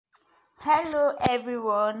Hello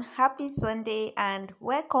everyone, happy Sunday and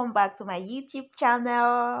welcome back to my YouTube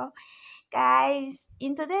channel. Guys,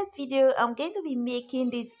 in today's video I'm going to be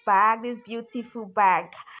making this beautiful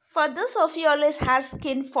bag. For those of you always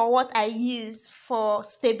asking for what I use for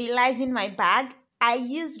stabilizing my bag, I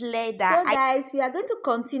use leather. So guys, we are going to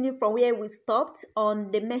continue from where we stopped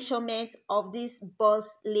on the measurement of this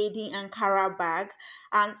boss lady Ankara bag.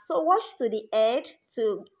 And so watch to the end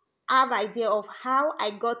to have idea of how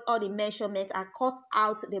I got all the measurements and cut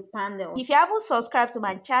out the panel. If you haven't subscribed to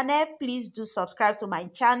my channel, please do subscribe to my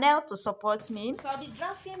channel to support me. So I'll be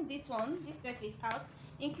drafting this template out,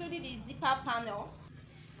 including the zipper panel.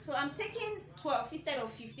 So I'm taking 12 instead of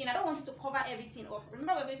 15. I don't want it to cover everything up.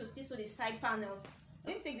 Remember, we're going to stick to the side panels.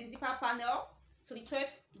 I'm going to take the zipper panel to be 12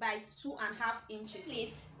 by 2.5 inches.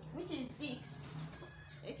 Plate, which is this.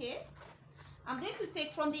 Okay. I'm going to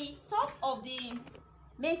take from the top of the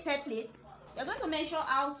main template. You're going to measure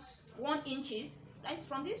out 1 inch. Right,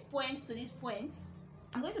 from this point to this point.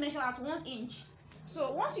 I'm going to measure out 1 inch.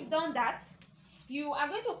 So once you've done that, you are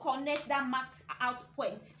going to connect that marked out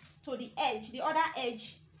point to the edge, the other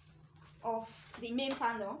edge of the main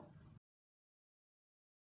panel.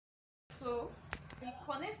 So you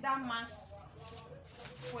connect that marked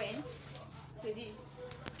point to this,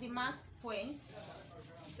 the marked point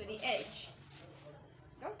to the edge.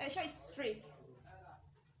 Just ensure it's straight.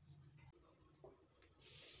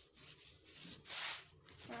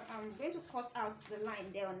 So I'm going to cut out the line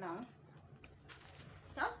there now.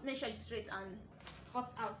 Just make sure it's straight and cut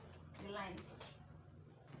out the line.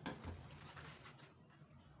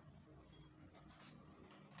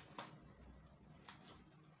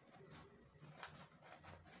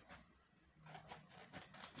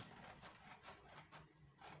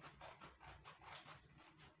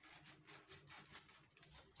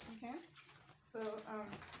 Okay, so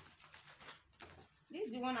this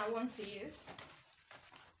is the one I want to use.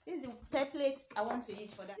 This is the template I want to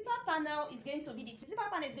use for that. Zipper panel is going to be zipper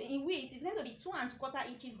panel is in width. It's going to be 2.25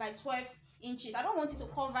 inches by 12 inches. I don't want it to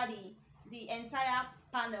cover the entire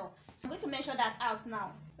panel, so I'm going to measure that out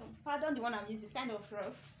now. So pardon the one I'm using, it's kind of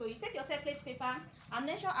rough. So you take your template paper and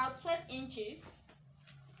measure out 12 inches.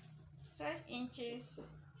 12 inches.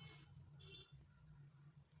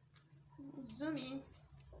 Zoom in.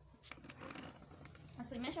 And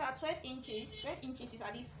so you measure out 12 inches. 12 inches is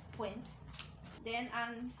at this point. Then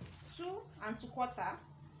 2 2/4,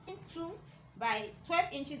 2 by 12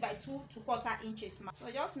 inches by 2 2/4 inches.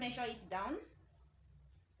 So just measure it down.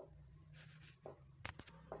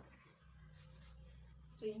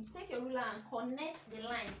 So you take a ruler and connect the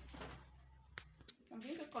lines. I'm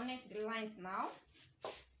going to connect the lines now.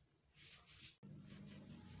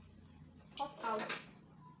 Cut out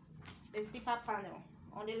the zipper panel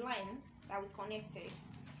on the line that we connected.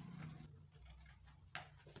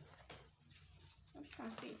 Hope you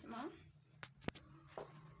can see it now.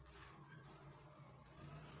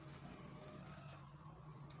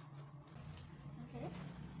 Okay,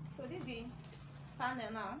 so this is the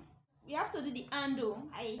panel now. We have to do the handle,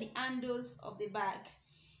 the handles of the bag.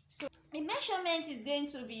 So the measurement is going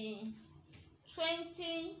to be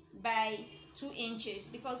 20 by 2 inches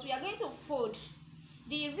because we are going to fold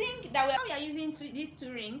the ring that we are using these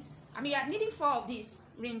 2 rings. I mean, we are needing 4 of these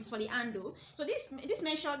rings for the handle. So the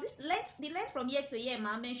length from here to here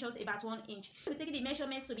measures about 1 inch. We're taking the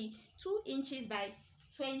measurements to be 2 inches by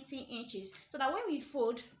 20 inches, so that when we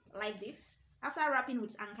fold like this, after wrapping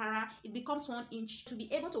with Ankara, it becomes 1 inch to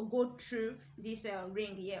be able to go through this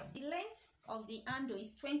ring here. The length of the handle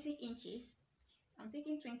is 20 inches. I'm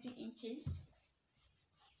taking 20 inches.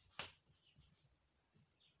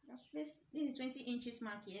 Just place this is 20 inches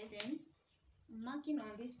mark here. Then I'm marking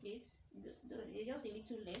on this place. There's just a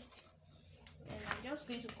little left, and I'm just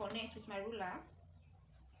going to connect with my ruler.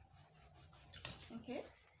 Okay,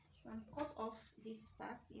 so I'm cut off this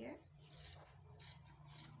part here.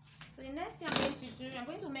 So the next thing I'm going to do, I'm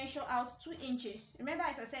going to measure out 2 inches. Remember,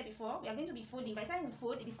 as I said before, we are going to be folding. By the time we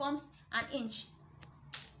fold, it becomes an inch.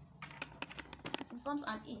 It becomes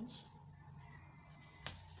an inch.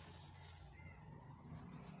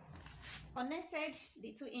 Connected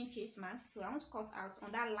the 2 inches marked, so I want to cut out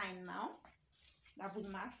on that line now that we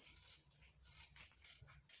marked.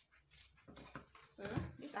 So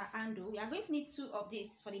these are handle. We are going to need 2 of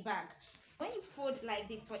these for the bag. When you fold like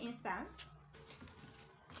this, for instance,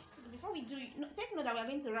 before we do, take note that we are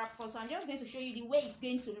going to wrap first. So I'm just going to show you the way it's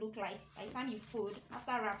going to look like by the time you fold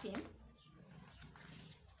after wrapping.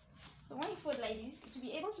 So when you fold like this, it will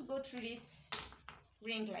be able to go through this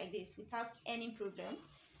ring like this without any problem.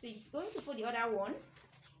 So it's going to fold the other one.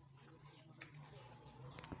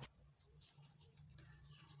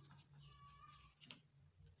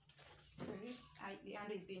 the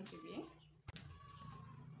handle is going to be.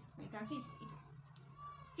 So you can see it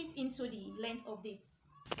fits into the length of this.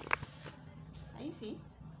 Can you see?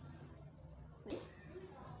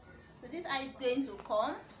 So this eye is going to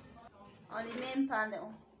come on the main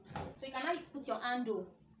panel. So you can now put your handle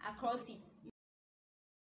across it.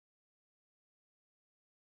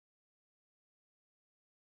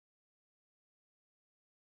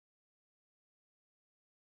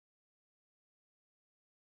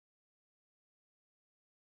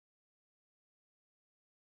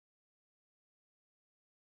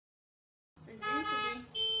 So it's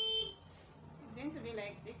going to be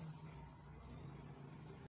like this.